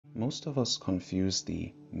Most of us confuse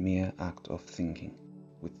the mere act of thinking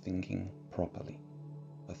with thinking properly.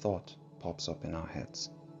 A thought pops up in our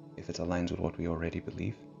heads. If it aligns with what we already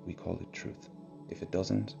believe, we call it truth. If it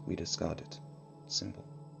doesn't, we discard it. Simple,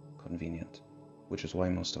 convenient, which is why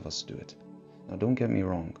most of us do it. Now don't get me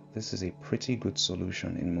wrong, this is a pretty good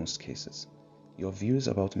solution in most cases. Your views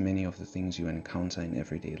about many of the things you encounter in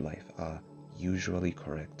everyday life are usually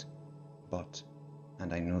correct. But,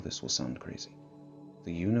 and I know this will sound crazy,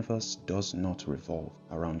 the universe does not revolve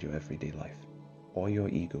around your everyday life, or your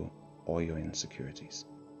ego, or your insecurities.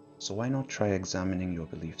 So why not try examining your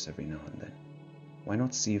beliefs every now and then? Why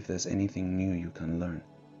not see if there's anything new you can learn?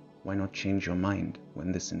 Why not change your mind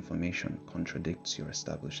when this information contradicts your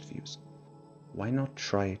established views? Why not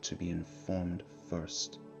try to be informed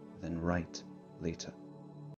first, then right later?